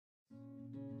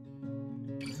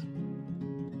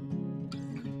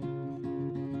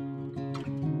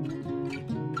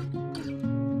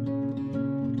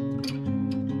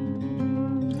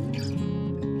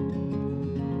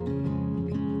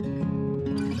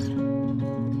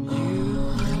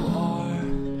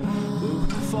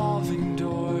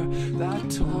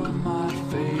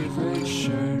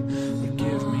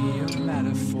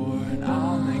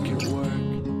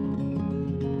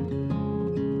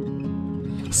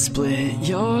Split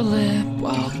your lip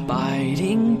while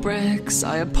biting bricks.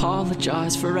 I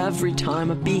apologize for every time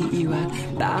I beat you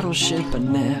at Battleship. I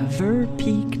never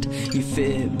peaked, you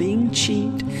fibbing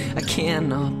cheat. I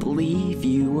cannot believe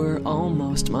you were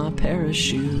almost my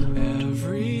parachute.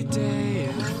 Every day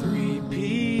at 3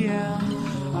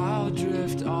 p.m. I'll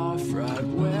drift off right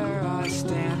where I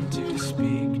stand to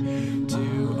speak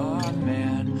to a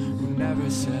man who never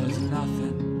says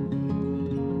nothing.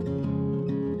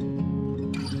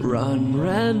 Run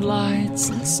red lights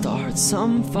and start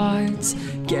some fights.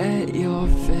 Get your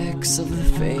fix of the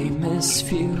famous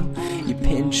few. You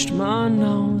pinched my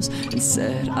nose and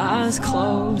said eyes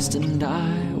closed, and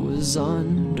I was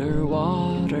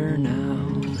underwater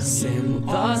now.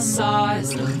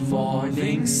 Synthesize the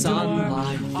morning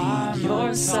sunlight. Feed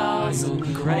yourselves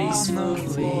and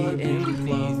gracefully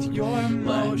beneath your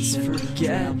let's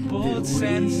forget that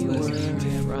senseless,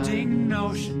 we were tempting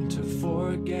notion to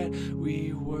forget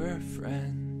we were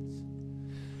friends.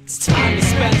 It's time to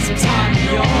spend some time on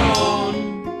your own.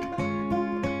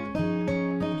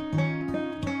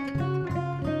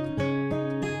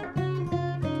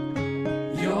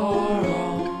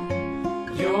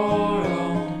 Your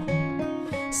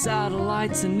own.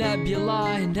 Satellites and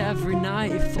nebulae, and every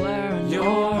night you flare on Your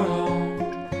own.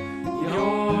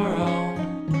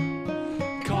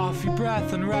 Coffee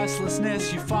breath and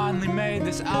restlessness, you finally made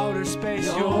this outer space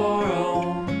your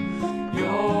own.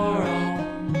 Your own.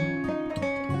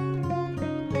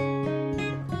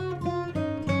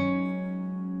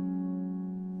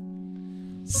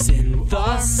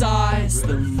 Synthesize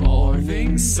the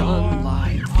morning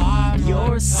sunlight. Feed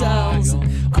your cells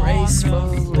and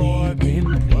gracefully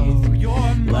implode.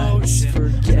 Let's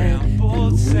forget that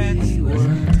we were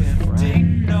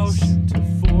Tempting friends. notion to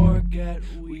forget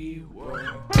we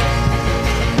were.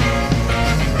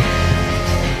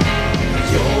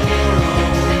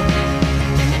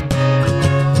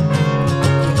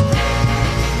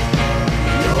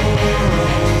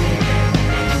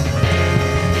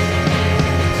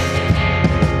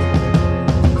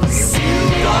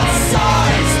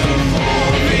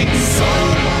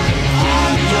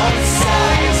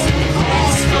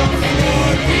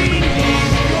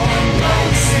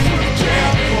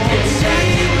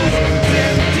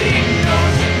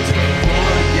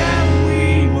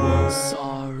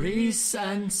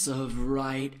 Sense of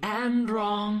right and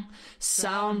wrong,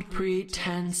 sound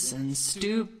pretense and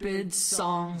stupid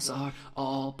songs are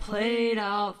all played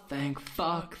out. Thank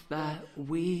fuck that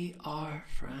we are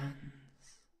friends.